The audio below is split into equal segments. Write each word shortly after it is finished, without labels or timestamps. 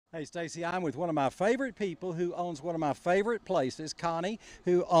Hey Stacy, I'm with one of my favorite people who owns one of my favorite places, Connie,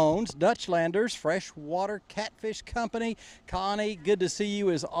 who owns Deutschlander's Freshwater Catfish Company. Connie, good to see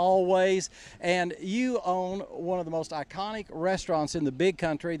you as always. And you own one of the most iconic restaurants in the big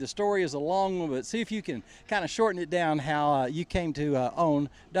country. The story is a long one, but see if you can kind of shorten it down how you came to own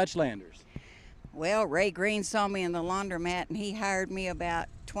Deutschlander's. Well, Ray Green saw me in the laundromat and he hired me about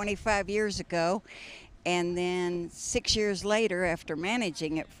 25 years ago. And then 6 years later, after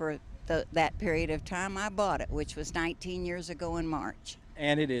managing it for that period of time, I bought it, which was 19 years ago in March.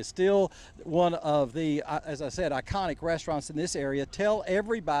 And it is still one of the, as I said, iconic restaurants in this area. Tell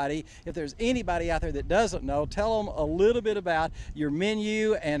everybody, if there's anybody out there that doesn't know, tell them a little bit about your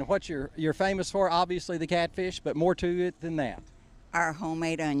menu and what you're famous for. Obviously the catfish, but more to it than that. Our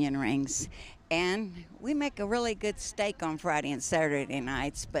homemade onion rings. And we make a really good steak on Friday and Saturday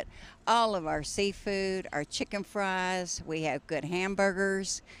nights, but all of our seafood, our chicken fries, we have good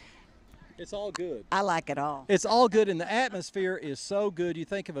hamburgers. It's all good. I like it all. It's all good, and the atmosphere is so good. You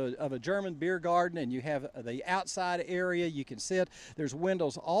think of a German beer garden, and you have the outside area. You can sit. There's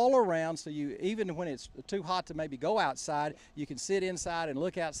windows all around, so you, even when it's too hot to maybe go outside, you can sit inside and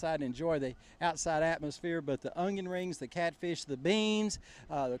look outside and enjoy the outside atmosphere. But the onion rings, the catfish, the beans,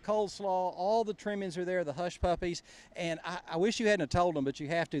 the coleslaw, all the trimmings are there, the hush puppies. And I wish you hadn't told them, but you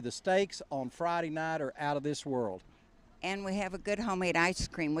have to. The steaks on Friday night are out of this world. And we have a good homemade ice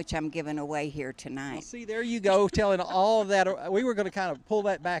cream, which I'm giving away here tonight. Well, see, there you go, telling all of that. We were going to kind of pull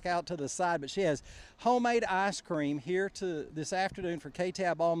that back out to the side, but she has homemade ice cream here this afternoon for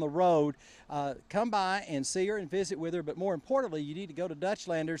KTAB on the road. Come by and see her and visit with her, but more importantly, you need to go to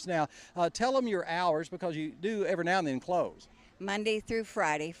Deutschlander's. Now, tell them your hours, because you do every now and then close. Monday through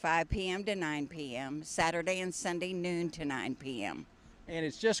Friday, 5 p.m. to 9 p.m., Saturday and Sunday, noon to 9 p.m. And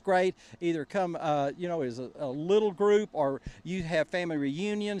it's just great. Either come, as a little group, or you have family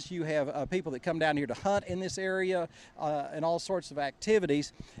reunions. You have people that come down here to hunt in this area, and all sorts of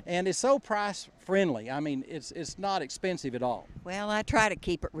activities. And it's so price friendly. I mean, it's not expensive at all. Well, I try to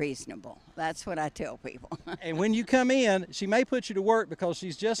keep it reasonable. That's what I tell people. And when you come in, she may put you to work because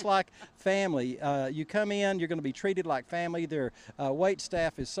she's just like family. You come in, you're going to be treated like family. Their wait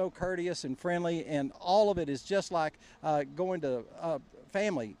staff is so courteous and friendly, and all of it is just like going to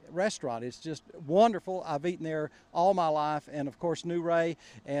family restaurant. It's just wonderful. I've eaten there all my life, and of course knew Ray,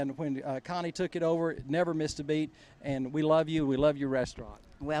 and when Connie took it over, it never missed a beat. And we love you. We love your restaurant.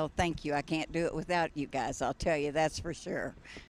 Well, thank you. I can't do it without you guys, I'll tell you, that's for sure.